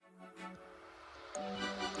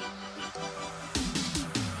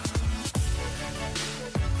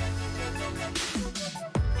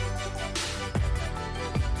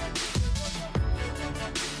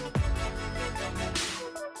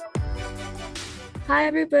Hi,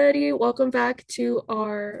 everybody. Welcome back to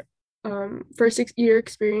our first year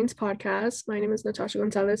experience podcast. My name is Natasha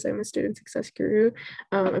Gonzalez. I'm a student success guru.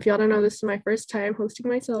 If y'all don't know, this is my first time hosting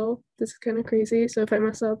myself. This is kind of crazy. So if I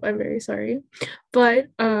mess up, I'm very sorry. But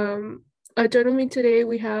joining me today,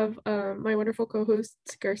 we have my wonderful co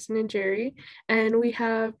hosts, Gerson and Jerry. And we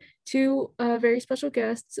have two very special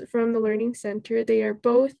guests from the Learning Center. They are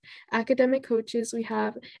both academic coaches. We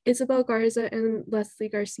have Isabel Garza and Leslie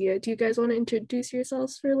Garcia. Do you guys want to introduce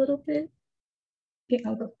yourselves for a little bit? Okay,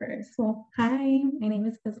 I'll go first. Well, hi, my name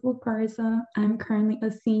is Isabel Garza. I'm currently a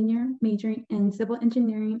senior majoring in civil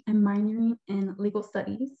engineering and minoring in legal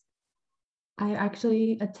studies. I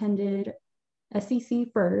actually attended SCC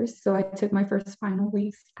first, so I took my first final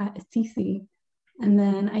weeks at SCC, and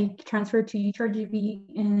then I transferred to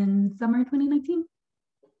UTRGV in summer 2019.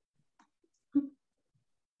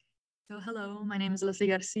 So hello, my name is Leslie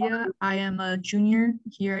Garcia. I am a junior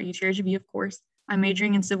here at UTRGV, of course. I'm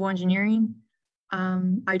majoring in civil engineering.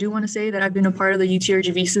 I do want to say that I've been a part of the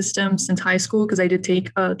UTRGV system since high school because I did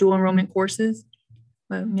take dual enrollment courses.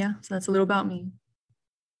 But yeah, so that's a little about me.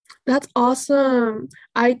 That's awesome.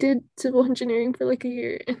 I did civil engineering for like a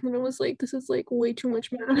year and then I was like, this is like way too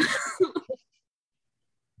much math.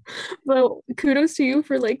 Well, kudos to you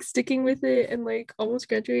for like sticking with it and like almost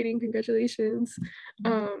graduating. Congratulations.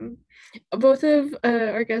 Um, both of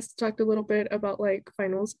our guests talked a little bit about like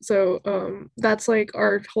finals. So that's like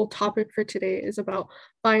our whole topic for today is about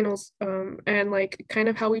finals and like kind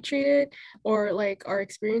of how we treat it or like our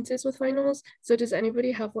experiences with finals. So does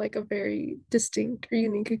anybody have like a very distinct or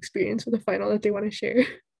unique experience with a final that they want to share?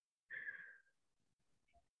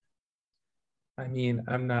 I mean,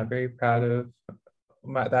 I'm not very proud of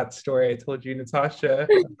that story I told you, Natasha,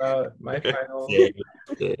 about my final.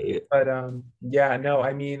 But yeah, no,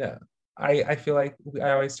 I mean, I feel like I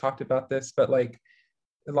always talked about this, but like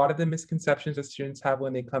a lot of the misconceptions that students have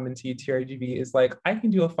when they come into UTRGV is like, I can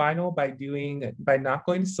do a final by not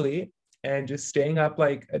going to sleep and just staying up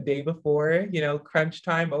like a day before, crunch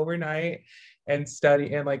time overnight and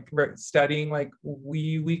studying like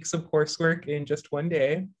weeks of coursework in just one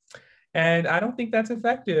day. And I don't think that's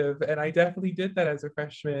effective. And I definitely did that as a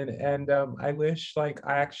freshman. And I wish like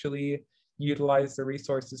I actually utilized the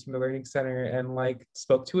resources from the Learning Center and like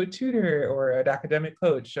spoke to a tutor or an academic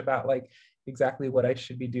coach about like exactly what I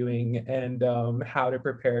should be doing and how to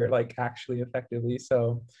prepare like actually effectively.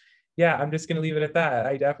 So yeah, I'm just gonna leave it at that.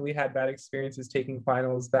 I definitely had bad experiences taking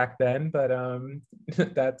finals back then, but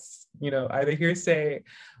that's either hearsay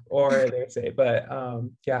or hearsay. But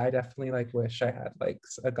yeah, I definitely like wish I had like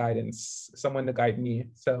a guidance, someone to guide me.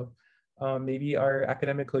 So maybe our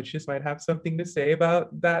academic coaches might have something to say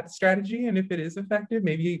about that strategy, and if it is effective,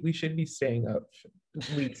 maybe we should be staying up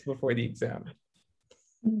weeks before the exam.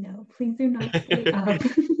 No, please do not stay up.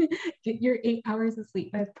 Get your 8 hours of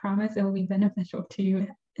sleep. I promise it will be beneficial to you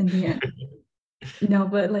in the end. No,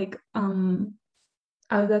 but like,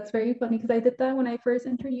 that's very funny because I did that when I first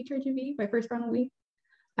entered UTRGV, my first final week.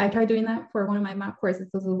 I tried doing that for one of my math courses.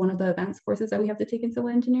 This was one of the advanced courses that we have to take in civil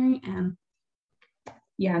engineering. And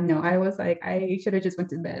yeah, no, I was like, I should have just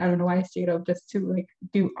went to bed. I don't know why I stayed up just to like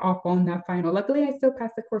do awful on that final. Luckily, I still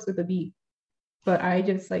passed the course with a B. But I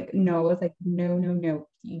just like, no, I was like, no, no, no.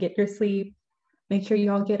 You get your sleep. Make sure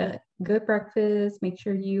you all get a good breakfast. Make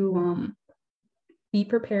sure you be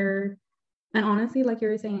prepared. And honestly, like you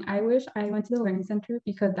were saying, I wish I went to the Learning Center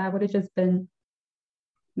because that would have just been,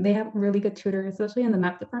 they have really good tutors, especially in the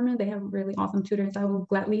math department. They have really awesome tutors that will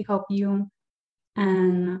gladly help you.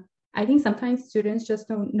 And I think sometimes students just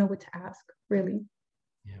don't know what to ask, really.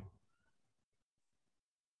 Yeah.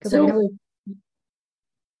 Because So, I know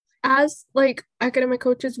as like academic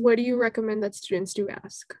coaches, what do you recommend that students do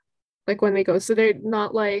ask? Like when they go, so they're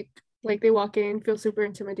not like they walk in, feel super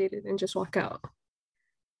intimidated, and just walk out.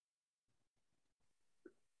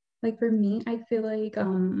 like for me, I feel like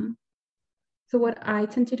so what I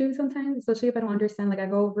tend to do sometimes, especially if I don't understand, like I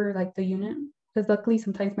go over like the unit, because luckily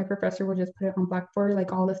sometimes my professor will just put it on Blackboard,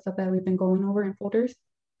 like all the stuff that we've been going over in folders.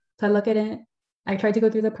 So I look at it, I try to go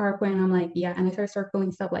through the PowerPoint and I'm like, yeah, and I start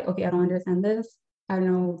circling stuff like, okay, I don't understand this. I don't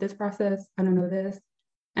know this process. I don't know this.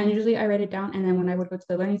 And usually I write it down. And then when I would go to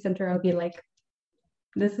the Learning Center, I'll be like,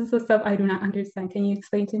 this is the stuff I do not understand. Can you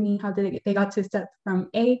explain to me how did they got to step from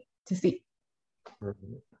A to C?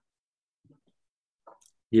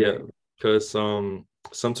 Yeah, because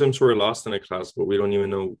sometimes we're lost in a class, but we don't even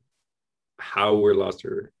know how we're lost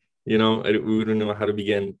or we don't know how to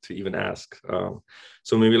begin to even ask.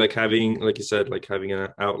 So maybe like having, like you said, like having an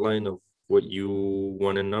outline of what you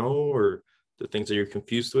want to know or the things that you're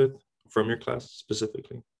confused with from your class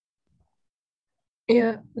specifically.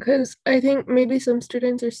 Yeah, because I think maybe some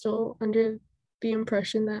students are still under the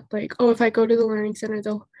impression that like, oh, if I go to the learning center,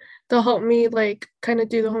 they'll help me like kind of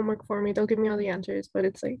do the homework for me. They'll give me all the answers, but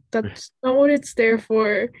it's like that's not what it's there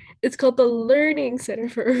for. It's called the learning center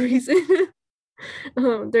for a reason.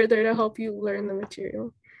 They're there to help you learn the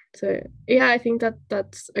material. So yeah, I think that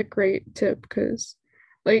that's a great tip because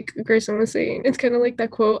like Grayson was saying, it's kind of like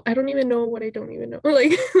that quote, I don't even know what I don't even know.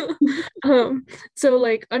 Like so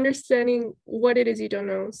like understanding what it is you don't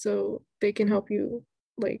know so they can help you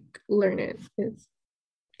like learn it is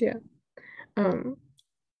yeah. Um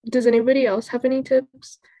does anybody else have any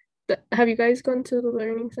tips? Have you guys gone to the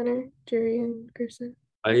learning center, Jerry and Grayson?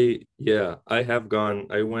 I have gone.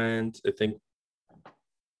 I went, I think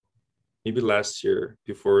maybe last year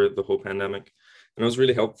before the whole pandemic, and it was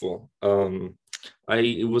really helpful.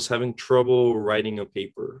 I was having trouble writing a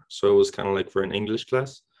paper, so it was kind of like for an English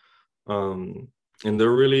class. And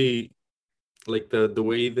they're really like the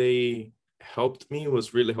way they helped me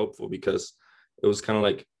was really helpful because it was kind of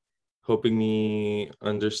like helping me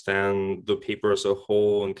understand the paper as a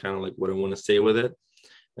whole and kind of like what I want to say with it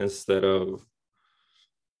instead of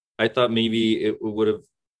I thought maybe it would have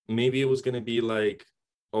maybe it was going to be like,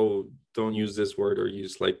 oh, don't use this word or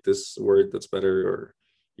use like this word that's better or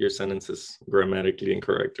your sentence is grammatically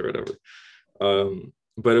incorrect or whatever.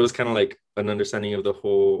 But it was kind of like an understanding of the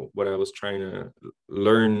whole what I was trying to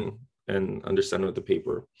learn and understand with the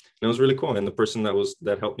paper. And it was really cool. And the person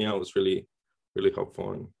that helped me out was really, really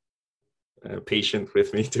helpful and patient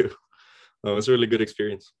with me too. It was a really good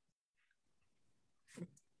experience.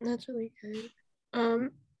 That's really good.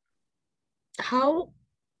 How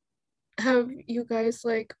have you guys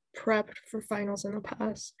like prepped for finals in the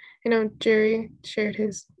past? I know Jerry shared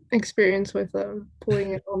his experience with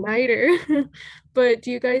pulling an all-nighter, but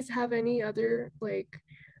do you guys have any other like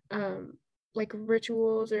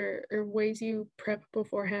rituals or ways you prep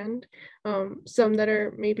beforehand? Some that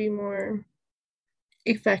are maybe more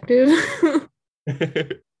effective.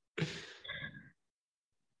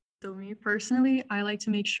 So me personally, I like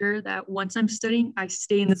to make sure that once I'm studying, I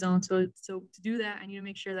stay in the zone. So to do that, I need to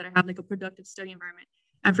make sure that I have like a productive study environment.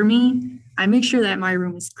 And for me, I make sure that my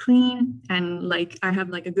room is clean and like I have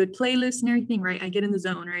like a good playlist and everything, right? I get in the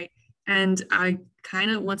zone, right? And I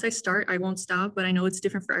kind of, once I start, I won't stop, but I know it's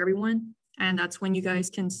different for everyone. And that's when you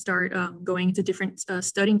guys can start going into different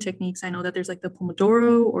studying techniques. I know that there's like the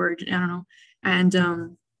Pomodoro or I don't know.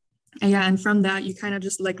 And yeah, and from that, you kind of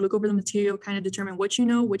just like look over the material, kind of determine what you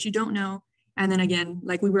know, what you don't know. And then again,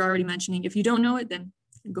 like we were already mentioning, if you don't know it, then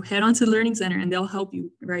go head on to the Learning Center and they'll help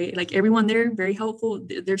you, right? Like everyone there, very helpful.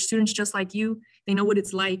 They're students just like you. They know what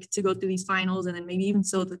it's like to go through these finals and then maybe even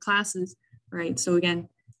so the classes, right? So again,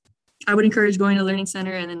 I would encourage going to Learning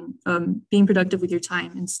Center and then being productive with your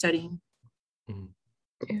time and studying.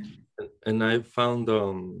 Mm-hmm. And I found,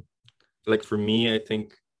 like for me, I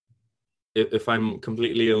think if I'm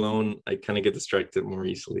completely alone, I kind of get distracted more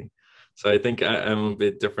easily. So I think I'm a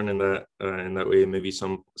bit different in that way. Maybe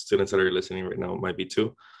some students that are listening right now might be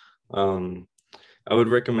too. I would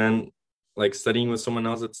recommend like studying with someone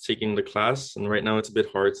else that's taking the class. And right now it's a bit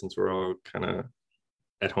hard since we're all kind of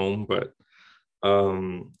at home. But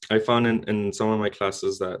I found in some of my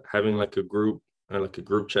classes that having like a group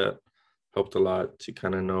chat helped a lot to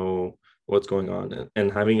kind of know what's going on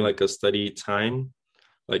and having like a study time,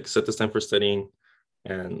 like set this time for studying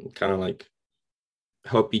and kind of like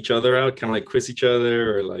help each other out, kind of like quiz each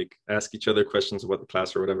other or like ask each other questions about the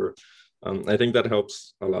class or whatever. I think that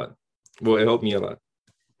helps a lot. Well, it helped me a lot.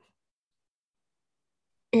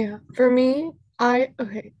 Yeah, for me,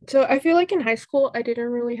 so I feel like in high school, I didn't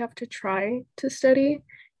really have to try to study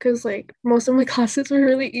because like most of my classes were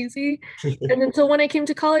really easy. And then so when I came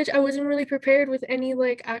to college, I wasn't really prepared with any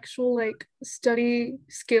like actual like study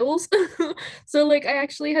skills. So like I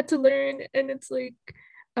actually had to learn and it's like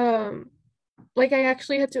I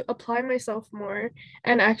actually had to apply myself more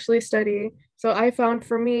and actually study. So I found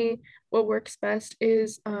for me what works best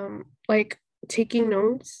is like taking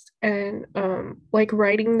notes and like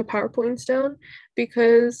writing the PowerPoints down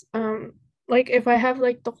because like if I have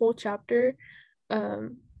like the whole chapter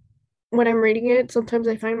when I'm reading it, sometimes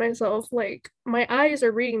I find myself like my eyes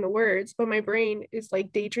are reading the words, but my brain is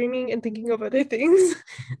like daydreaming and thinking of other things.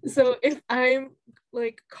 So if I'm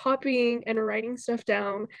like copying and writing stuff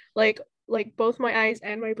down, like both my eyes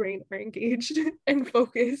and my brain are engaged and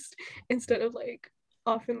focused instead of like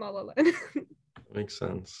off in la la land. Makes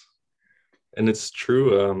sense. And it's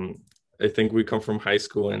true. I think we come from high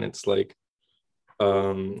school and it's like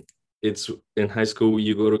it's in high school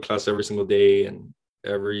you go to class every single day and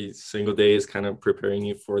every single day is kind of preparing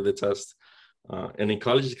you for the test. And in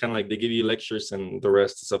college, it's kind of like they give you lectures and the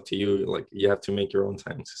rest is up to you. Like you have to make your own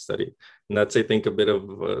time to study. And that's, I think, a bit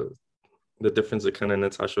of difference that kind of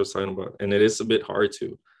Natasha was talking about, and it is a bit hard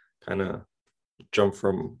to kind of jump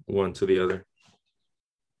from one to the other.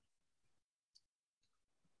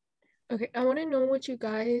 Okay, I want to know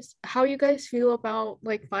how you guys feel about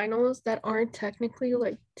like finals that aren't technically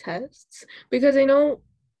like tests, because I know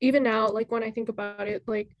even now, like when I think about it,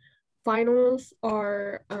 like finals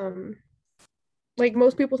are like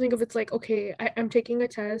most people think of it's like, okay, I'm taking a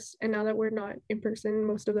test, and now that we're not in person,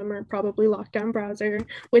 most of them are probably locked down browser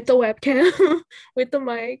with the webcam, with the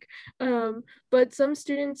mic. But some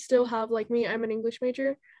students still have, like me, I'm an English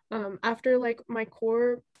major. After like my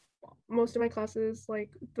core, most of my classes, like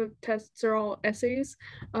the tests are all essays.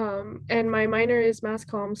 And my minor is mass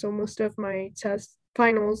comm, so most of my test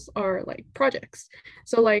finals are like projects.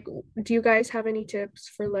 So like, do you guys have any tips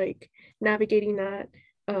for like navigating that?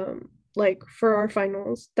 Like for our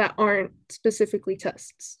finals that aren't specifically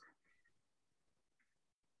tests?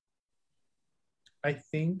 I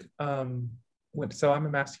think so I'm a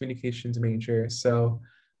mass communications major, so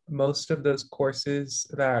most of those courses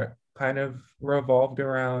that kind of revolved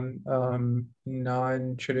around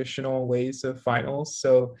non-traditional ways of finals.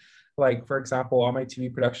 So like for example, all my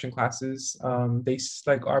TV production classes, they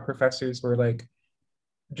like our professors were like,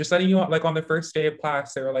 just letting you all, like on the first day of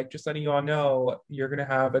class, they were like, just letting you all know you're gonna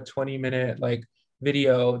have a 20-minute like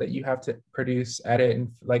video that you have to produce, edit, and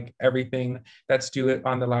like everything that's due it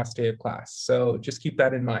on the last day of class. So just keep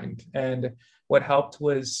that in mind. And what helped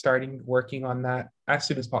was starting working on that as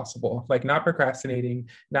soon as possible, like not procrastinating,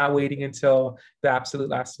 not waiting until the absolute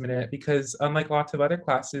last minute, because unlike lots of other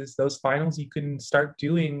classes, those finals you can start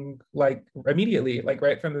doing like immediately, like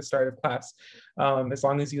right from the start of class. As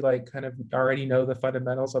long as you like kind of already know the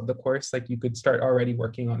fundamentals of the course, like you could start already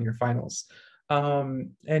working on your finals.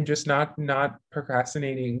 And just not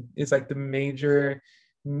procrastinating is like the major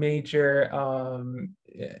is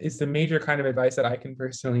the major kind of advice that I can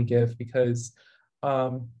personally give, because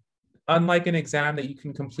unlike an exam that you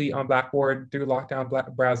can complete on Blackboard through lockdown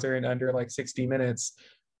browser in under like 60 minutes,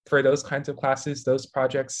 for those kinds of classes, those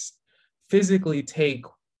projects physically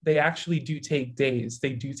they actually do take days.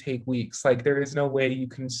 They do take weeks. Like there is no way,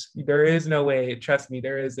 trust me,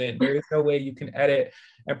 there is no way you can edit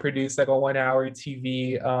and produce like a 1 hour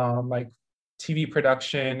TV, like TV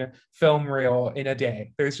production film reel in a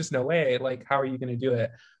day. There's just no way. Like, how are you going to do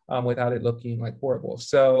it without it looking like horrible?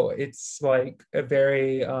 So it's like a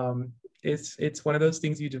very, it's one of those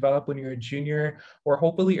things you develop when you're a junior or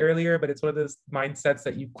hopefully earlier, but it's one of those mindsets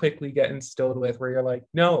that you quickly get instilled with, where you're like,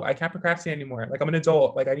 no, I can't procrastinate anymore. Like I'm an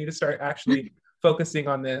adult, like I need to start actually focusing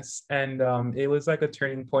on this. And it was like a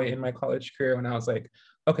turning point in my college career when I was like,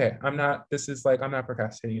 okay, I'm not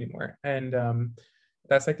procrastinating anymore. And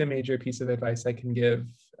that's like the major piece of advice I can give.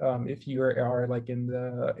 If you are like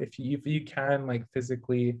if you can like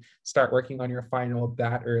physically start working on your final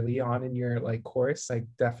that early on in your like course, like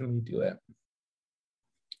definitely do it.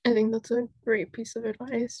 I think that's a great piece of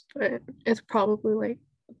advice, but it's probably like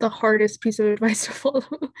the hardest piece of advice to follow,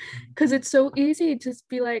 because it's so easy to just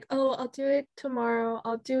be like, oh, I'll do it tomorrow,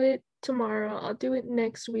 I'll do it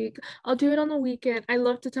next week, I'll do it on the weekend. I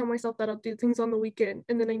love to tell myself that I'll do things on the weekend,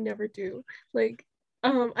 and then I never do. Like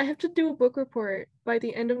I have to do a book report by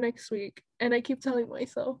the end of next week, and I keep telling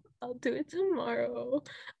myself I'll do it tomorrow.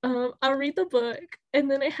 I'll read the book, and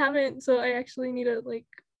then I haven't, so I actually need to like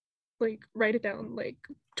write it down, like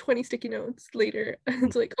 20 sticky notes later. And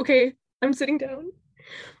it's like, okay, I'm sitting down.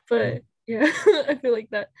 But yeah, I feel like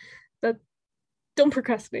that don't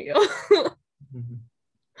procrastinate, y'all.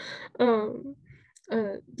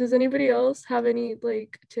 Does anybody else have any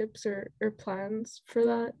like tips or plans for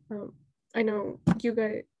that? I know you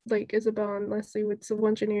guys, like Isabel and Leslie with civil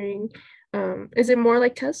engineering, is it more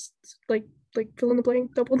like tests, like fill in the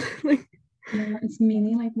blank, double like? Yeah, it's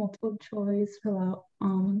mainly like multiple choice, fill out,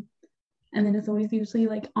 and then it's always usually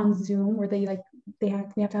like on Zoom, where we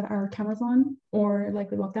have to have our cameras on, or like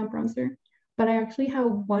the lockdown browser. But I actually have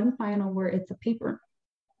one final where it's a paper.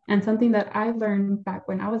 And something that I learned back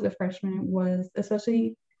when I was a freshman was,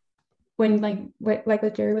 especially when like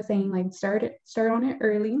what Jerry was saying, like start on it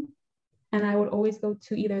early. And I would always go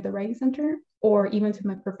to either the writing center or even to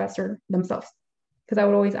my professor themselves, because I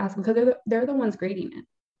would always ask them, because they're the ones grading it.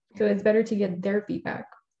 So it's better to get their feedback.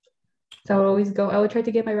 So I would try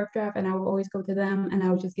to get my rough draft, and I would always go to them, and I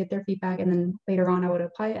would just get their feedback, and then later on I would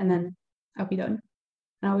apply it, and then I'll be done.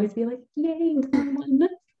 And I always be like, yay, I won.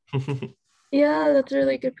 Yeah, that's a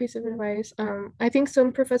really good piece of advice. I think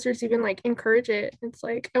some professors even like encourage it. It's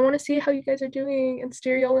like, I want to see how you guys are doing and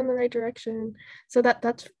steer y'all in the right direction. So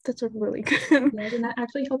that's a really good. Yes, and that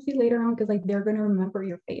actually helps you later on because like they're gonna remember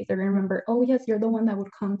your face. They're gonna remember, oh yes, you're the one that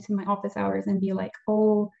would come to my office hours and be like,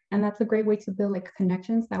 oh, and that's a great way to build like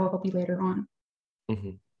connections that will help you later on.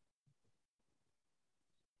 Mhm.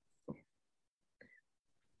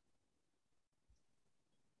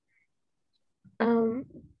 Um,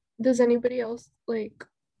 does anybody else like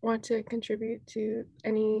want to contribute to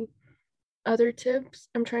any other tips?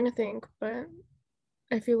 I'm trying to think, but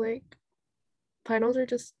I feel like finals are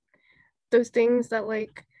just those things that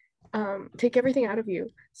like take everything out of you.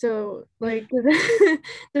 So like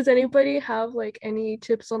does anybody have like any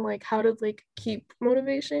tips on like how to like keep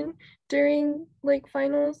motivation during like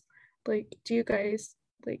finals? Like do you guys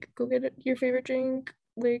like go get your favorite drink,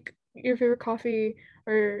 like your favorite coffee,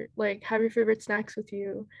 or like have your favorite snacks with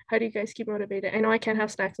you? How do you guys keep motivated? I know I can't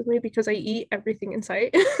have snacks with me because I eat everything in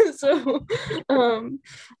sight. So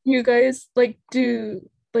you guys like do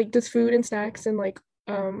like does food and snacks and like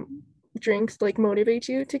drinks like motivate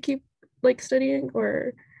you to keep like studying,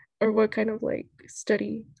 or what kind of like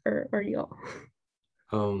study are y'all?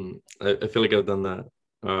 I feel like I've done that.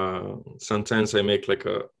 Sometimes I make like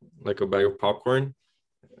a bag of popcorn,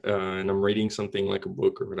 and I'm reading something like a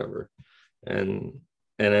book or whatever, and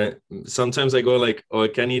sometimes I go like, oh, I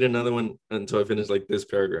can't eat another one until I finish like this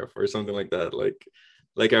paragraph or something like that.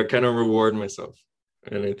 Like I kind of reward myself,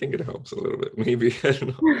 and I think it helps a little bit. Maybe I don't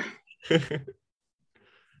know.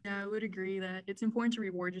 Yeah, I would agree that it's important to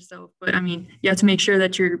reward yourself, but I mean, you have to make sure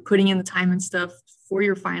that you're putting in the time and stuff for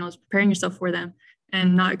your finals, preparing yourself for them,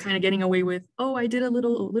 and not kind of getting away with, oh, I did a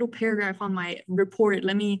little paragraph on my report.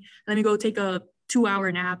 Let me go take a 2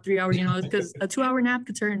 hour nap, 3 hours, because a 2 hour nap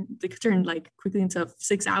could turn like quickly into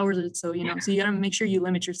 6 hours or so, So you gotta make sure you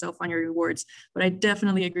limit yourself on your rewards. But I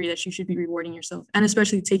definitely agree that you should be rewarding yourself and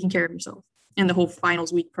especially taking care of yourself in the whole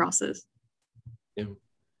finals week process. Yeah.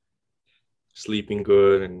 Sleeping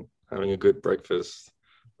good and having a good breakfast,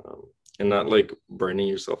 and not like burning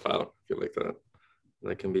yourself out. I feel like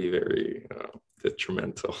that can be very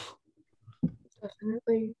detrimental.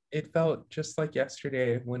 Definitely. It felt just like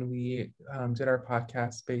yesterday when we did our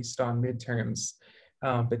podcast based on midterms,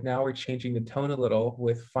 but now we're changing the tone a little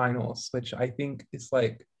with finals, which I think is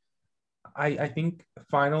like I think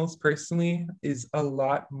finals personally is a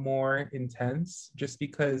lot more intense just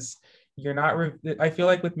because you're not I feel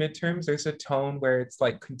like with midterms there's a tone where it's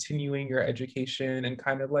like continuing your education and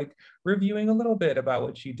kind of like reviewing a little bit about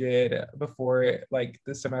what you did before like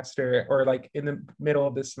the semester or like in the middle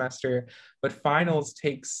of the semester, but finals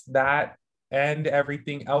takes that and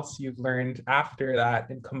everything else you've learned after that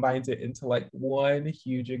and combines it into like one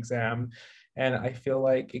huge exam. And I feel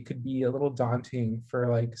like it could be a little daunting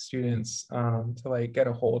for like students to like get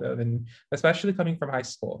a hold of, and especially coming from high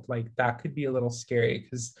school, like that could be a little scary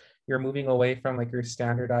because you're moving away from like your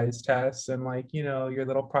standardized tests and like your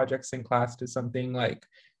little projects in class to something like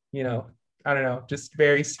you know I don't know, just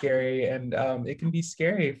very scary. And it can be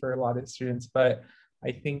scary for a lot of students, but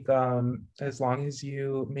I think as long as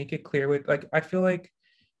you make it clear with like, I feel like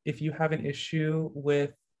if you have an issue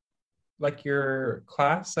with like your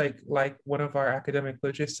class, like one of our academic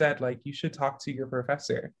just said, like you should talk to your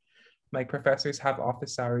professor. Like professors have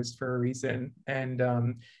office hours for a reason. And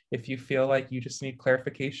if you feel like you just need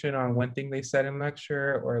clarification on one thing they said in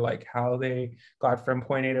lecture or like how they got from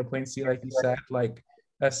point A to point C, like you said, like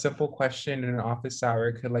a simple question in an office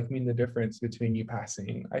hour could like mean the difference between you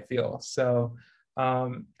passing, I feel. So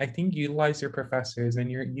I think utilize your professors,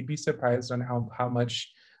 and you'd be surprised on how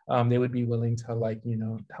much they would be willing to like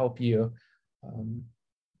help you. um,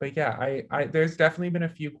 but yeah, I there's definitely been a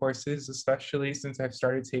few courses, especially since I've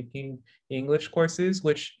started taking English courses,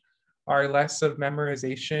 which are less of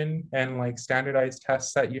memorization and like standardized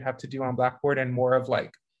tests that you have to do on Blackboard, and more of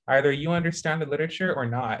like either you understand the literature or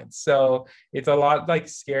not. So it's a lot like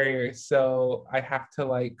scarier. So I have to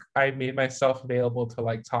like, I made myself available to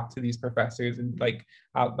like talk to these professors and like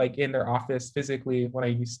out like in their office physically when I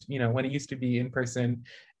used to, when it used to be in person.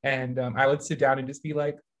 And I would sit down and just be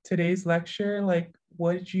like, today's lecture, like,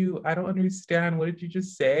 what did you, I don't understand, what did you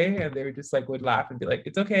just say? And they would just like would laugh and be like,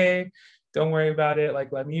 it's okay, don't worry about it,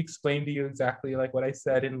 like let me explain to you exactly like what I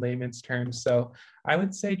said in layman's terms. So I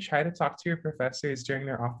would say try to talk to your professors during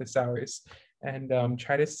their office hours, and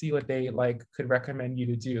try to see what they like could recommend you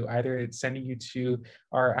to do. Either it's sending you to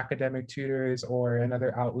our academic tutors or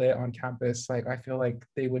another outlet on campus. Like I feel like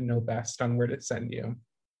they would know best on where to send you.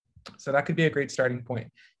 So that could be a great starting point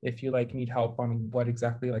if you like need help on what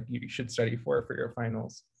exactly like you should study for your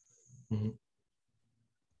finals. Mhm.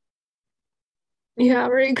 Yeah,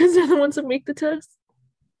 right, because they're the ones that make the test.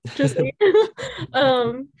 Just saying.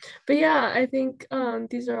 But yeah, I think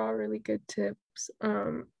these are all really good tips.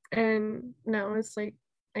 And now it's like,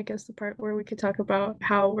 I guess the part where we could talk about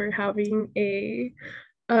how we're having a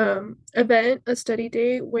event, a study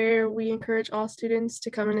day where we encourage all students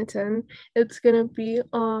to come and attend. It's gonna be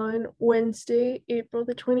on Wednesday, April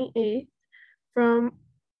the 28th from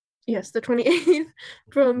yes, the 28th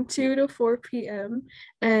from 2 to 4 p.m.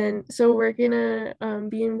 And so we're gonna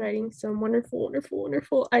be inviting some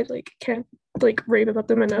wonderful, I like can't like rave about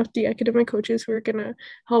them enough, the academic coaches who are gonna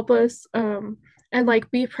help us and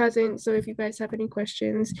like be present. So if you guys have any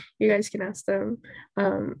questions, you guys can ask them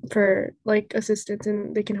for like assistance,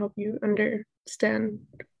 and they can help you understand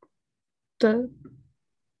the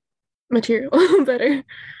material better.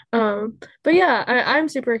 But yeah, I'm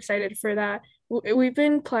super excited for that. We've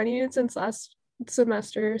been planning it since last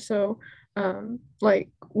semester, so like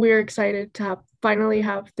we're excited to finally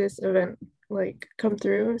have this event like come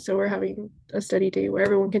through. So we're having a study day where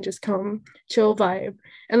everyone can just come, chill, vibe.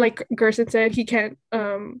 And like Gerson said, he can't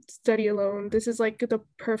study alone. This is like the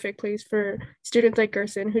perfect place for students like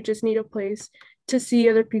Gerson who just need a place to see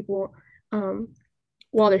other people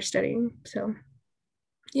while they're studying. So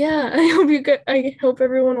yeah, I hope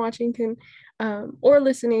everyone watching can or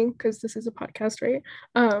listening, because this is a podcast, right,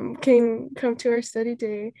 can come to our study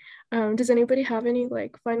day. Does anybody have any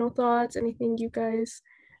like final thoughts, anything you guys,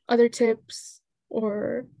 other tips,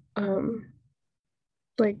 or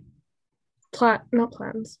like not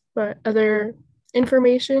plans, but other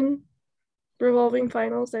information revolving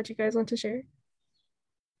finals that you guys want to share?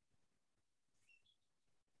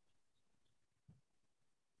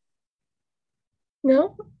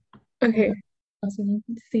 No? Okay. I was waiting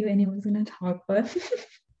to see if anyone was gonna talk, but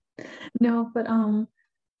no, but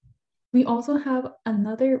we also have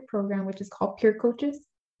another program which is called Peer Coaches.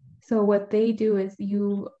 So what they do is I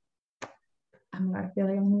feel like I'm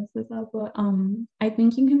gonna mess this up, but I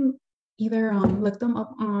think you can either look them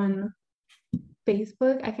up on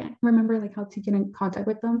Facebook. I can't remember like how to get in contact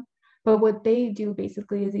with them, but what they do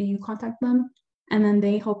basically is you contact them and then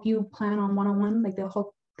they help you plan on one-on-one. Like they'll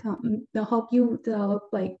help you develop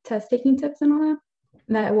like test taking tips and all that.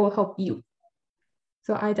 And that will help you.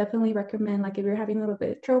 So I definitely recommend, like if you're having a little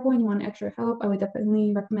bit of trouble and you want extra help, I would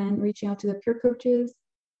definitely recommend reaching out to the peer coaches.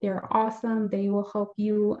 They're awesome. They will help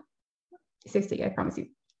you succeed, I promise you.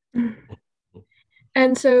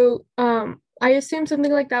 And so I assume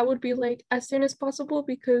something like that would be like as soon as possible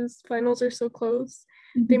because finals are so close.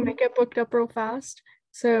 They might get booked up real fast.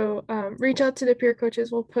 So reach out to the peer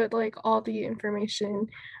coaches. We'll put like all the information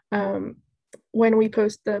when we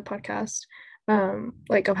post the podcast,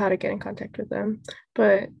 like of how to get in contact with them.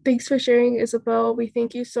 But thanks for sharing, Isabel. We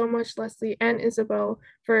thank you so much, Leslie and Isabel,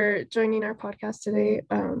 for joining our podcast today.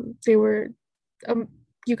 They were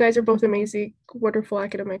you guys are both amazing, wonderful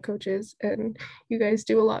academic coaches, and you guys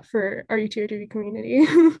do a lot for our UTRGV community.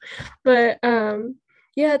 But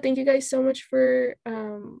yeah, thank you guys so much for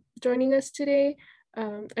joining us today.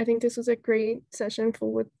 I think this was a great session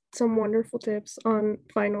full with some wonderful tips on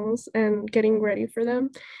finals and getting ready for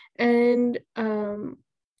them. And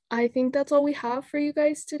I think that's all we have for you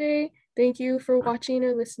guys today. Thank you for watching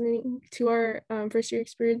or listening to our First Year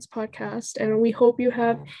Experience podcast, and we hope you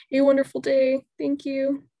have a wonderful day. Thank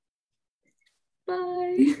you.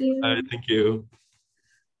 Bye. Thank you. Thank you.